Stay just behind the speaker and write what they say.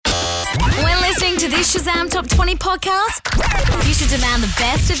to this Shazam Top 20 podcast? You should demand the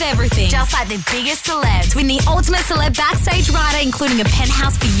best of everything, just like the biggest celebs. Win the ultimate celeb backstage rider, including a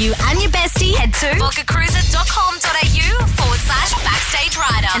penthouse for you and your bestie. Head to vodkacruiser.com.au/backstage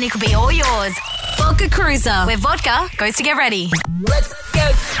rider, and it could be all yours. Vodka Cruiser, where vodka goes to get ready. Let's go.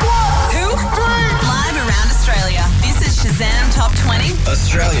 1, 2, 3. Live around Australia. This is Shazam Top 20.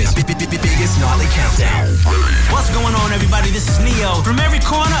 Australia's biggest nightly countdown. What's going on, everybody? This is Neo. From every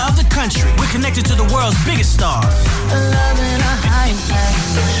corner of the country, we're connected to the world's biggest stars.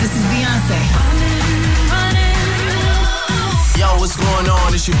 This is Beyonce. Yo, what's going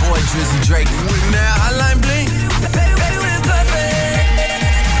on? It's your boy Drizzy Drake. With now, Hotline Bling.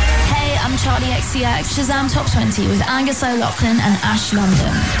 Hey, I'm Charlie XCX. Shazam Top 20 with Angus O'Loughlin and Ash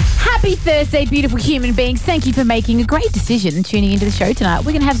London. Happy Thursday, beautiful human beings. Thank you for making a great decision tuning into the show tonight.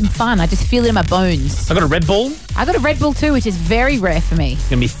 We're going to have some fun. I just feel it in my bones. I got a Red Bull. I got a Red Bull too, which is very rare for me. Going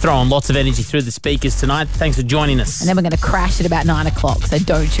to be throwing lots of energy through the speakers tonight. Thanks for joining us. And then we're going to crash at about 9 o'clock, so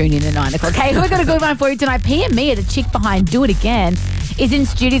don't tune in at 9 o'clock. Hey, we've got a good one for you tonight. PM Mia, the chick behind Do It Again, is in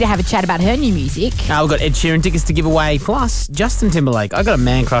studio to have a chat about her new music. We've got Ed Sheeran tickets to give away, plus Justin Timberlake. I got a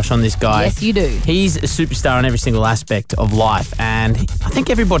man crush on this guy. Yes, you do. He's a superstar in every single aspect of life, and I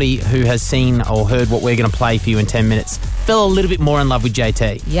think everybody who has seen or heard what we're going to play for you in 10 minutes fell a little bit more in love with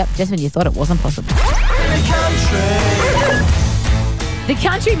JT. Yep, just when you thought it wasn't possible. The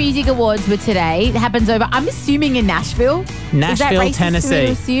Country Music Awards were today. It happens over, I'm assuming, in Nashville. Nashville, is that racist Tennessee.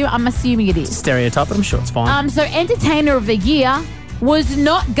 To assume? I'm assuming it is. Stereotype, but I'm sure it's fine. So Entertainer of the Year was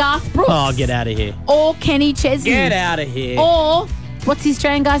not Garth Brooks. Oh, get out of here. Or Kenny Chesney. Get out of here. Or, what's his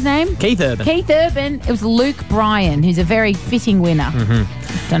Australian guy's name? Keith Urban. Keith Urban. It was Luke Bryan, who's a very fitting winner.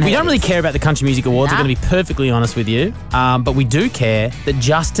 We don't really care about the Country Music Awards, I'm going to be perfectly honest with you. But we do care that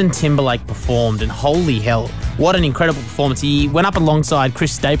Justin Timberlake performed, and holy hell, what an incredible performance. He went up alongside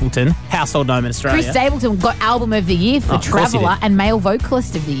Chris Stapleton, household name in Australia. Chris Stapleton got Album of the Year for Traveller and Male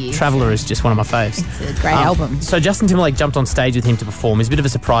Vocalist of the Year. Traveller is just one of my faves. It's a great album. So Justin Timberlake jumped on stage with him to perform. It was a bit of a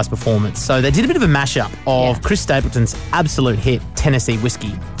surprise performance. So they did a bit of a mashup of Chris Stapleton's absolute hit, Tennessee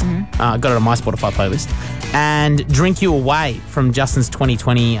Whiskey. Got it on my Spotify playlist. And Drink You Away from Justin's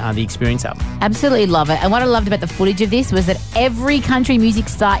 2020 The Experience album. Absolutely love it. And what I loved about the footage of this was that every country music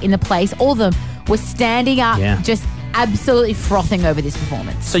star in the place, all of them, were standing up, just absolutely frothing over this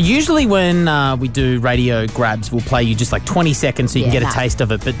performance. So usually when we do radio grabs, we'll play you just like 20 seconds so you can get a taste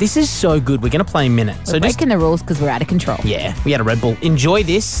of it. But this is so good. We're going to play a minute. We're breaking the rules because we're out of control. Yeah, we had a Red Bull. Enjoy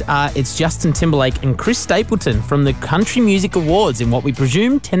this. It's Justin Timberlake and Chris Stapleton from the Country Music Awards in what we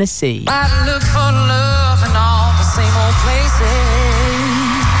presume Tennessee. I look for love in all the same old places.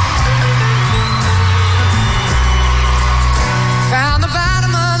 Found the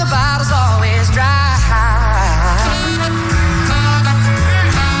bottom of the bottle's always dry.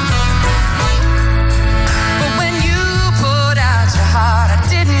 But when you put out your heart, I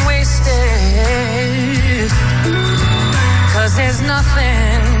didn't waste it. 'Cause there's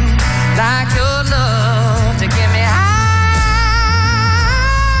nothing like your love to get me high.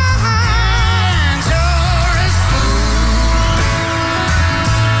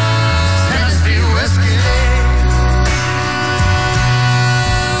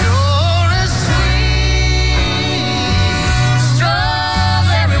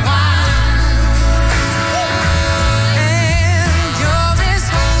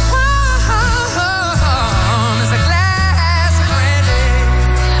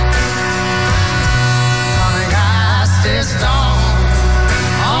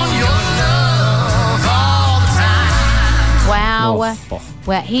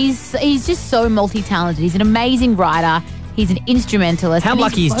 Well, he's just so multi-talented. He's an amazing writer. He's an instrumentalist. How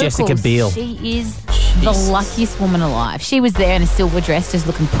lucky is Jessica Biel? She is the luckiest woman alive. She was there in a silver dress, just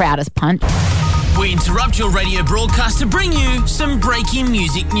looking proud as punch. We interrupt your radio broadcast to bring you some breaking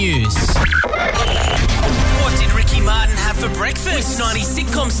music news. What did Ricky Martin have for breakfast? 90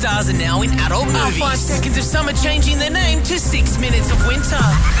 sitcom stars are now in adult movies. 5 seconds of summer changing their name to 6 minutes of winter.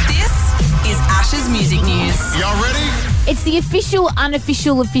 This is Ash's music news. Y'all ready? It's the official,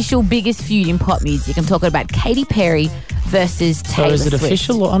 official biggest feud in pop music. I'm talking about Katy Perry versus Taylor Swift. So is it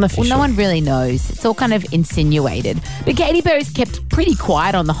official or unofficial? Well, no one really knows. It's all kind of insinuated. But Katy Perry's kept pretty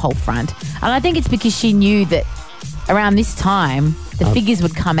quiet on the whole front. And I think it's because she knew that around this time, the figures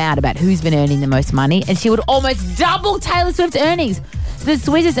would come out about who's been earning the most money, and she would almost double Taylor Swift's earnings. So the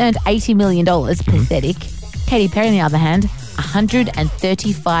Swizz has earned $80 million. Pathetic. Katy Perry, on the other hand,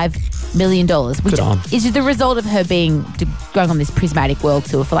 $135 million, which is the result of her going on this prismatic world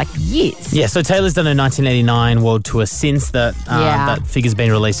tour for like years. Yeah, so Taylor's done her 1989 world tour since that figure's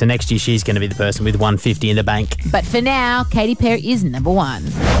been released. So next year she's going to be the person with $150 in the bank. But for now, Katy Perry is number one.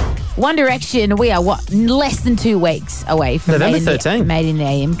 One Direction, we are less than 2 weeks away from November 13th. Made in the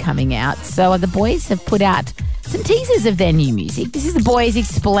AM coming out. So the boys have put out some teasers of their new music. This is the boys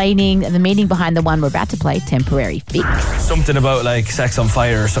explaining the meaning behind the one we're about to play, Temporary Fix. Something about like Sex on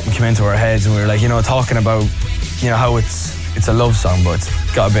Fire or something came into our heads, and we were like, talking about, how it's a love song, but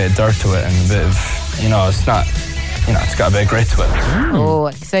it's got a bit of dirt to it and a bit of, it's not, it's got a bit of grit to it.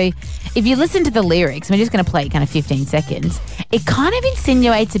 Oh, so if you listen to the lyrics, we're just going to play kind of 15 seconds, it kind of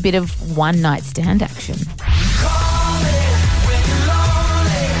insinuates a bit of one-night stand action.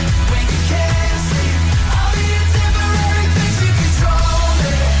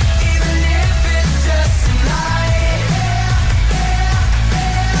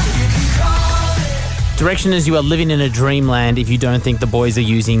 Directioners, you are living in a dreamland if you don't think the boys are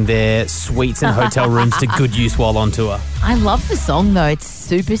using their suites and hotel rooms to good use while on tour. I love the song, though. It's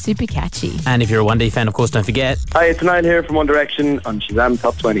super, super catchy. And if you're a 1D fan, of course, don't forget. Hi, it's Niall here from One Direction on Shazam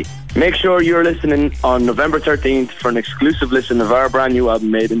Top 20. Make sure you're listening on November 13th for an exclusive listen of our brand new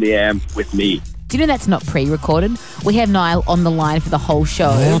album, Made in the AM, with me. Do you know that's not pre-recorded? We have Niall on the line for the whole show.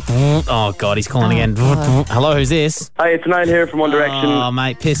 Oh, God, he's calling again. Hello, who's this? Hi, it's Niall here from One Direction. Oh,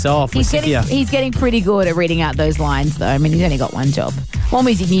 mate, piss off. He's getting pretty good at reading out those lines, though. I mean, he's only got one job. More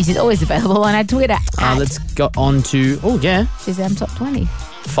music news is always available on our Twitter. Let's go on to, Shazam Top 20.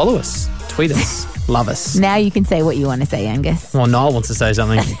 Follow us, tweet us, love us. Now you can say what you want to say, Angus. Well, Niall wants to say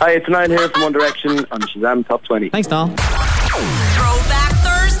something. Hi, it's Niall here from One Direction on Shazam Top 20. Thanks, Niall. Throwback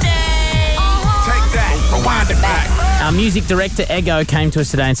Thursday. Take that, rewind it back. Our music director, Ego, came to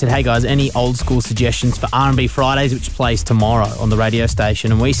us today and said, hey, guys, any old school suggestions for R&B Fridays, which plays tomorrow on the radio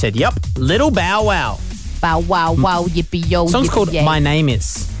station? And we said, yep, Little Bow Wow. Bow wow wow yippee yo. Song's yippee called yay. My Name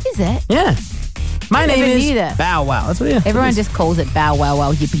Is. Is it? Yeah. My name never is knew that. Bow Wow. That's what it is. Everyone just calls it bow wow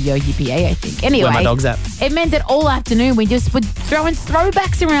wow yippee yo yippee yay, I think. Anyway, Where my dog's at. It meant that all afternoon we just were throwing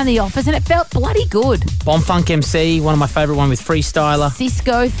throwbacks around the office and it felt bloody good. Bomb Funk MC, one of my favourite one with Freestyler.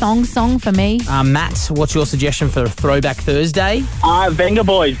 Cisco Thong Song for me. Matt, what's your suggestion for Throwback Thursday? Venga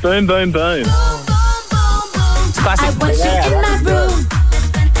Boys, boom, boom, boom. It's classic. I want you in my room.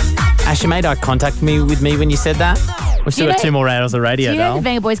 Ash, you made eye contact with me when you said that. We've still got 2 more hours of radio, Do you know though. the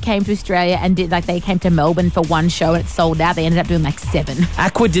Venga Boys came to Australia and they came to Melbourne for one show and it sold out. They ended up doing 7.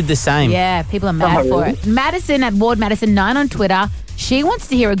 Aqua did the same. Yeah, people are mad for it. Madison at Ward Madison 9 on Twitter. She wants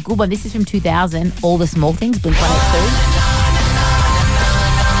to hear a good one. This is from 2000. All the Small Things, Blink 182.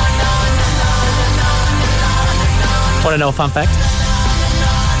 Want to know a fun fact?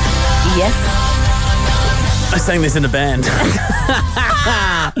 Yes. I sang this in a band.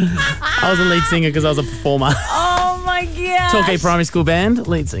 I was a lead singer because I was a performer. Oh my God. Torquay Primary School Band,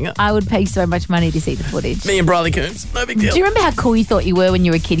 lead singer. I would pay so much money to see the footage. Me and Briley Coombs, no big deal. Do you remember how cool you thought you were when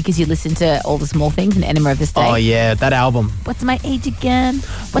you were a kid because you listened to All the Small Things and Enema of the State? Oh yeah, that album. What's my age again?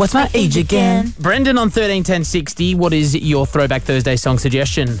 What's my age again? Brendan on 131060, what is your Throwback Thursday song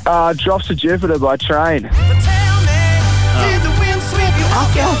suggestion? Drops of Jupiter by Train. Did the wind sweep you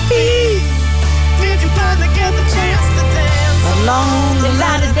off your feet? Did you finally get the chance to dance along the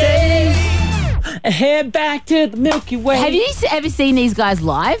light of day? Head back to the Milky Way. Have you ever seen these guys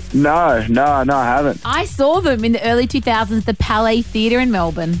live? No, I haven't. I saw them in the early 2000s at the Palais Theatre in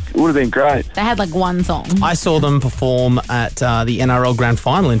Melbourne. It would have been great. They had one song. I saw them perform at the NRL Grand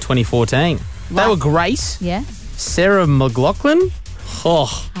Final in 2014. They were great. Yeah. Sarah McLachlan.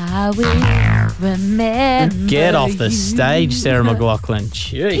 Oh, I will remember get off the you. stage, Sarah McLachlan.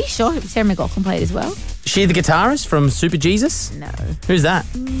 Are you Gee. sure Sarah McLachlan played as well? She the guitarist from Super Jesus? No. Who's that?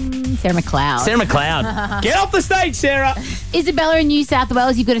 Sarah McLeod. Sarah McLeod. Get off the stage, Sarah. Isabella in New South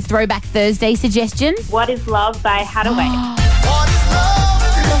Wales, you've got a Throwback Thursday suggestion. What is Love by Hadaway. What is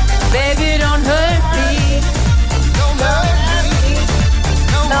love? Baby, don't hurt me. Don't hurt me.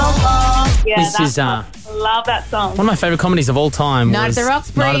 No more. Yeah, This is love that song. one of my favourite comedies of all time. Night was at the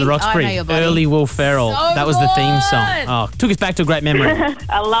Roxbury. Night at the I Roxbury. know your body. Early Will Ferrell. So That was the theme song. good. Oh, took us back to a great memory.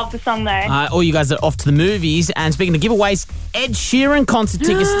 I love the song though. All you guys are off to the movies. And speaking of giveaways, Ed Sheeran concert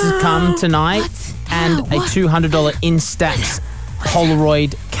tickets to come tonight. What? And How? a $200 Instax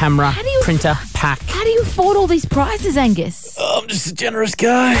Polaroid camera How do you- printer pack. How do you afford all these prizes, Angus? I'm just a generous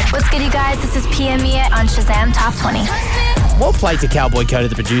guy. What's good, you guys? This is Mia on Shazam Top 20. Well played to Cowboy Cody,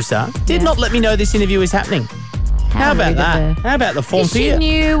 the producer. Did not let me know this interview is happening. How about rude of that? her. How about the form to She you?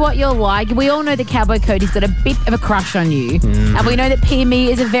 knew what you're like. We all know that Cowboy Cody's got a bit of a crush on you. And we know that PME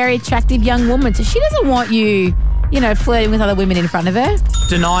is a very attractive young woman. So she doesn't want you, flirting with other women in front of her.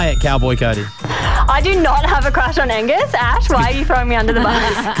 Deny it, Cowboy Cody. I I do not have a crush on Angus. Ash, why are you throwing me under the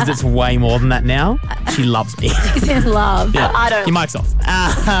bus? Because it's way more than that now. She loves me. She's in love. Yeah. I don't. Your mic's off.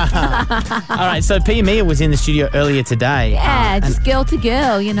 All right, so Pia Mia was in the studio earlier today. Yeah, just girl to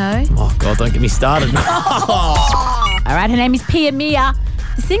girl, you know. Oh, God, don't get me started. All right, her name is Pia Mia.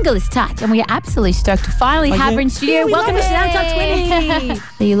 The single is Touch, and we are absolutely stoked to finally have her in studio. Welcome to Shazam Top 20.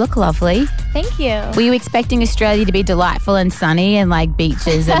 But you look lovely. Thank you. Were you expecting Australia to be delightful and sunny and like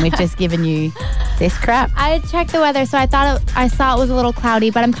beaches, and we've just given you this crap? I checked the weather, so I saw it was a little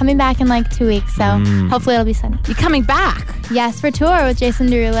cloudy, but I'm coming back in like 2 weeks, so hopefully it'll be sunny. You're coming back? Yes, for tour with Jason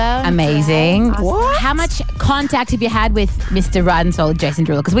Derulo. Amazing. Yeah, awesome. What? How much contact have you had with Mr. Ride and Soul, Jason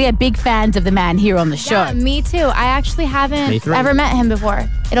Derulo? Because we are big fans of the man here on the show. Yeah, me too. I actually haven't Me too. ever met him before.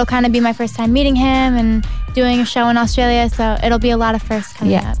 It'll kind of be my first time meeting him and doing a show in Australia, so it'll be a lot of firsts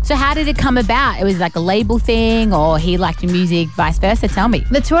coming up. So how did it come about? It was like a label thing, or he liked your music, vice versa? Tell me.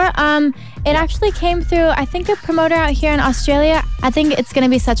 The tour, it actually came through, I think, a promoter out here in Australia. I think it's going to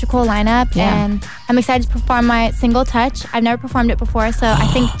be such a cool lineup, and I'm excited to perform my single Touch. I've never performed it before, so I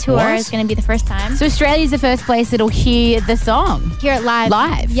think tour is going to be the first time. So Australia's the first place that'll hear the song? Hear it live.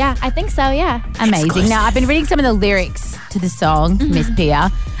 Live? Yeah, I think so, yeah. Amazing. Now, I've been reading some of the lyrics to the song, Miss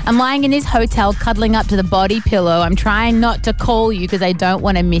Pia. I'm lying in this hotel, cuddling up to the body pillow. I'm trying not to call you because I don't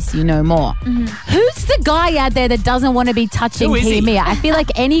want to miss you no more. Who's the guy out there that doesn't want to be touching Who is Pia he? Mia? I feel like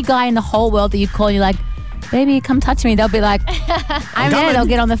any guy in the whole world that you call and you're like, baby, come touch me. They'll be like, I'm there. They'll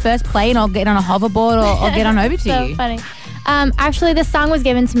get on the first plane or get on a hoverboard or get on over to So you. funny. Actually, this song was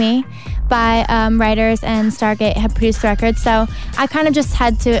given to me by writers, and Stargate had produced the record, so I kind of just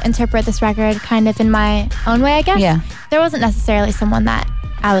had to interpret this record kind of in my own way, I guess. Yeah. There wasn't necessarily someone that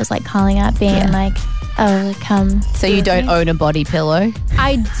I was like calling up being like, oh, like come. So you don't own a body pillow?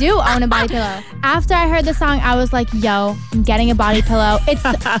 I do own a body pillow. After I heard the song, I was like, yo, I'm getting a body pillow. It's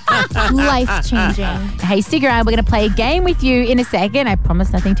life-changing. Hey, stick around. We're going to play a game with you in a second. I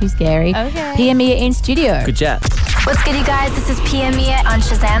promise nothing too scary. Okay. Pia Mia in studio. Good chat. What's good, you guys? This is Pia Mia on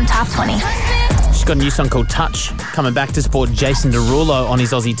Shazam Top 20. She's got a new song called Touch, coming back to support Jason Derulo on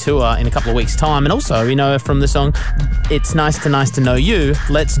his Aussie tour in a couple of weeks' time. And also, you know, from the song It's Nice to Know You,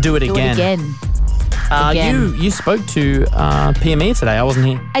 Let's Do It Again. You spoke to Pia Mia today. I wasn't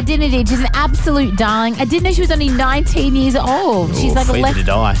here. I didn't indeed. She's an absolute darling. I didn't know she was only 19 years old. She's like easy to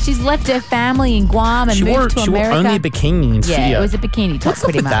die. She's left her family in Guam and moved to America. She wore only a bikini in studio. Yeah, it was a bikini top. What's up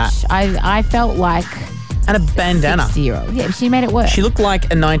pretty with much. that? I felt like and a bandana. 60-year-old. Yeah, she made it work. She looked like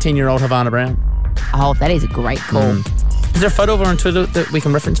a 19-year-old Havana Brown. Oh, that is a great call. Is there a photo of her on Twitter that we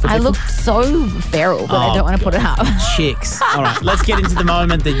can reference for I people? looked so feral, but I don't want to put it up. Chicks. All right, let's get into the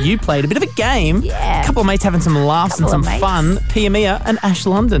moment that you played. A bit of a game. Yeah. A couple of mates having some laughs and some fun. Pia Mia and Ash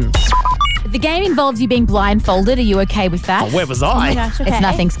London. The game involves you being blindfolded. Are you okay with that? Oh, where was I? Oh my gosh, okay. It's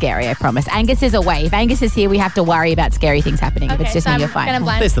nothing scary, I promise. Angus is away. If Angus is here, we have to worry about scary things happening. If it's just me, you're fine.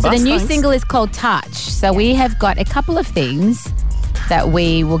 There's the So bus, the new thanks. single is called Touch. So we have got a couple of things that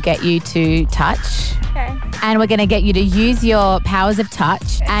we will get you to touch. Okay. And we're going to get you to use your powers of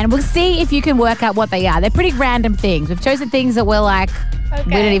touch. And we'll see if you can work out what they are. They're pretty random things. We've chosen things that we're like,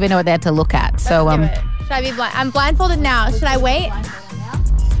 we don't even know what they're to look at. So Should I be blind? I'm blindfolded now. Should I wait?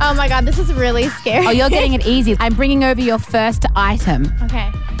 Oh my God, this is really scary. Oh, you're getting it easy. I'm bringing over your first item.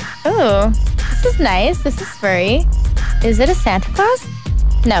 Okay. Ooh, this is nice. This is furry. Is it a Santa Claus?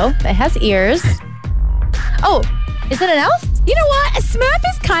 No, it has ears. Oh, is it an elf? You know what? A Smurf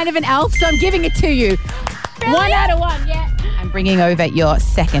is kind of an elf, so I'm giving it to you. Really? 1 out of 1, yeah. I'm bringing over your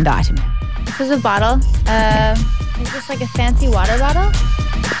second item. This is a bottle. Is this like a fancy water bottle?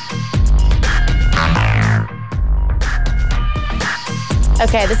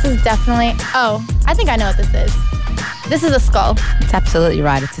 Okay, this is definitely... Oh, I think I know what this is. This is a skull. It's absolutely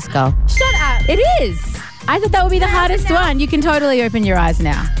right. It's a skull. Shut up. It is. I thought that would be the hardest one. You can totally open your eyes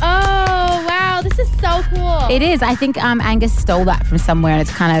now. Oh, wow. This is so cool. It is. I think Angus stole that from somewhere and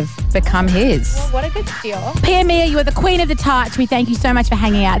it's kind of become his. Well, what a good steal. Pia Mia, you are the queen of the touch. We thank you so much for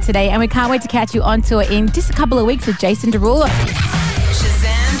hanging out today and we can't wait to catch you on tour in just a couple of weeks with Jason Derulo.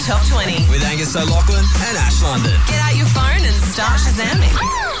 Shazam Top 20 With Angus O'Loughlin and Ash London. Get out your phone and start Shazamming.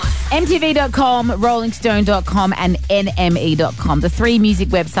 MTV.com, RollingStone.com and NME.com. The 3 music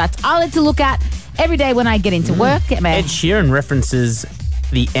websites I like to look at every day when I get into work. Ed Sheeran references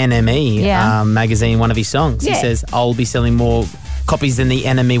the NME magazine, one of his songs. Yeah. He says, I'll be selling more copies than the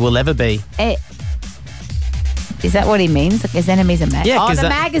NME will ever be. Is that what he means? Like his enemy's a magazine? Yeah, oh, 'cause the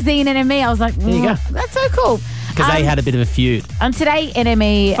magazine NME. I was like, There you go. That's so cool. Because they had a bit of a feud. Today,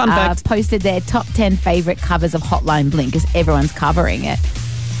 NME Fun fact. posted their top 10 favourite covers of Hotline Bling because everyone's covering it.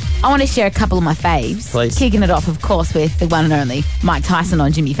 I want to share a couple of my faves. Please. Kicking it off, of course, with the one and only Mike Tyson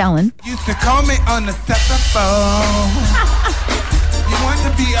on Jimmy Fallon. Used to call me on the saxophone. You want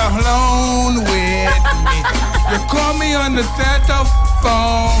to be alone with me. You call me on the saxophone.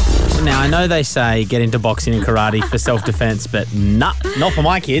 Now, I know they say get into boxing and karate for self-defense, but not for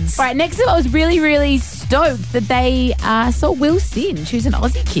my kids. Right, next up, I was really, really stoked that they saw Will Singe, who's an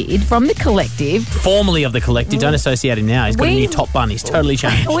Aussie kid from The Collective. Formerly of The Collective. Don't associate him now. He's got a new top bun. He's totally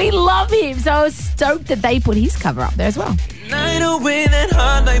changed. We love him. So I was stoked that they put his cover up there as well. Night away, that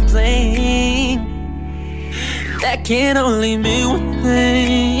heart like playing. That can only mean one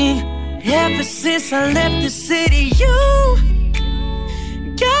thing. Ever since I left the city, you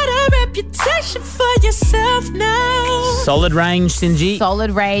got a reputation for yourself now. Solid range, Singy.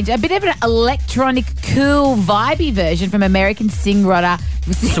 Solid range. A bit of an electronic, cool, vibey version from American Singrodder.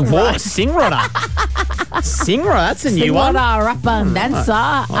 Singrodder. Singrodder, that's a new one. Singrodder rapper dancer.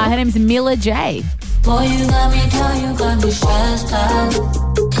 Her name's Mila J. Boy, you got me down, you got me stressed out.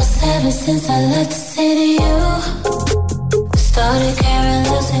 Cause ever since I left the city, you started caring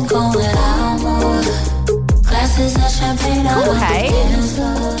less and going out more. Glasses of champagne out Cool, of hey?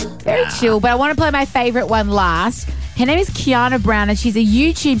 Very chill, but I want to play my favourite one last. Her name is Kiana Brown, and she's a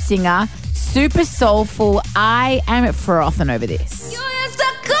YouTube singer, super soulful. I am frothing over this. You used to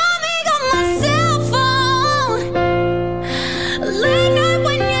call me on my cell phone. Late night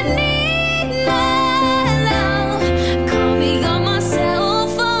when you need my love. Call me on my cell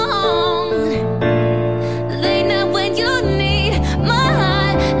phone. Late night when you need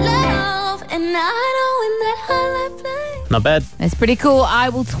my love. And I know when that highlight plays. Not bad. It's pretty cool. I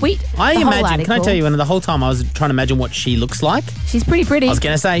will tweet. I the whole imagine, can I article. tell you, and the whole time I was trying to imagine what she looks like. She's pretty pretty. I was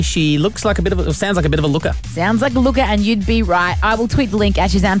going to say she looks like sounds like a bit of a looker. Sounds like a looker, and you'd be right. I will tweet the link at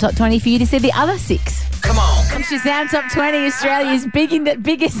Shazam Top 20 for you to see the other 6. Come on. Shazam Top 20, Australia's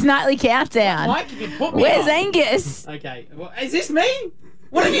biggest nightly countdown. Mike, you put me Where's on. Angus? Okay. Well, is this me?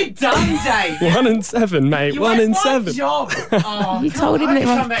 What have you done, Dave? 1 in 7, mate. You 1 had in one 7. job. Oh, You told him I that.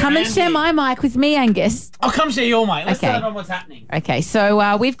 can come back Come and around share here. my mic with me, Angus. I'll come share your mic. Let's Okay. start on what's happening. Okay,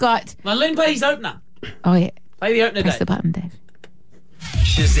 so we've got. Now, Lynn, play his opener. Oh, yeah. Play the opener, Press Dave. the button, Dave.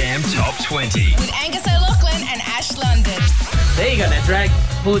 Shazam Top 20. With Angus O'Loughlin and Ash London. There you go. Now, drag.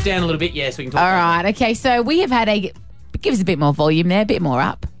 Pull it down a little bit, yeah, so we can talk All about right, okay, so we have had give us a bit more volume there, a bit more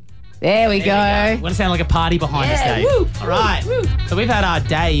up. There we it. go. There we go. Want to sound like a party behind us, Dave. Woo, All right. woo. So we've had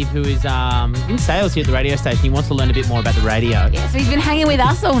Dave, who is in sales here at the radio station. He wants to learn a bit more about the radio. Yeah, so he's been hanging with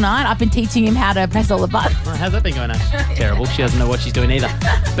us all night. I've been teaching him how to press all the buttons. Oh, how's that been going, Ash? Terrible. She doesn't know what she's doing either.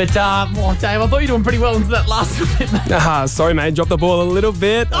 But, well, Dave, I thought you were doing pretty well into that last bit, mate. Sorry, mate. Dropped the ball a little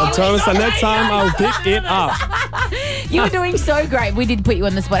bit. I promise the next time I'll pick it up. You were doing so great. We did put you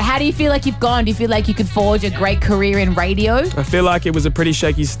on the spot. How do you feel like you've gone? Do you feel like you could forge a great career in radio? I feel like it was a pretty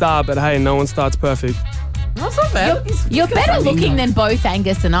shaky start, but hey, no one starts perfect. That's not bad. You're better looking than both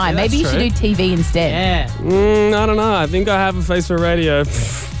Angus and I. Yeah, Maybe you that's should do TV instead. Yeah. I don't know. I think I have a face for radio.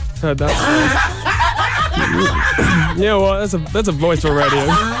 Heard that. Yeah, well, that's a voice for radio.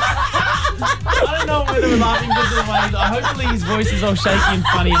 I don't know whether we're laughing because of the way. Hopefully his voice is all shaky and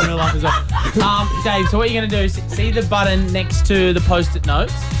funny in real life as well. Dave, so what you're going to do is see the button next to the post-it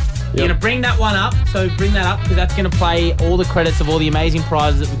notes. You're going to bring that one up. So bring that up because that's going to play all the credits of all the amazing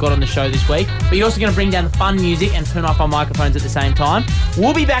prizes that we've got on the show this week. But you're also going to bring down the fun music and turn off our microphones at the same time.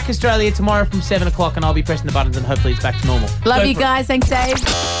 We'll be back Australia tomorrow from 7 o'clock and I'll be pressing the buttons and hopefully it's back to normal. Love you guys. Thanks, Dave.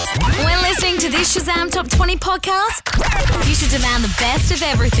 When listening to this Shazam Top 20 podcast, you should demand the best of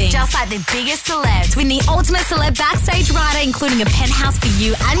everything. Just like the biggest celebs. Win the ultimate celeb backstage rider, including a penthouse for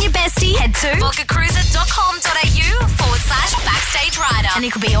you and your bestie. Head to vodkacruiser.com.au/backstage rider. And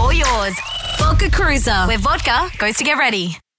it could be all yours. Vodka Cruiser, where vodka goes to get ready.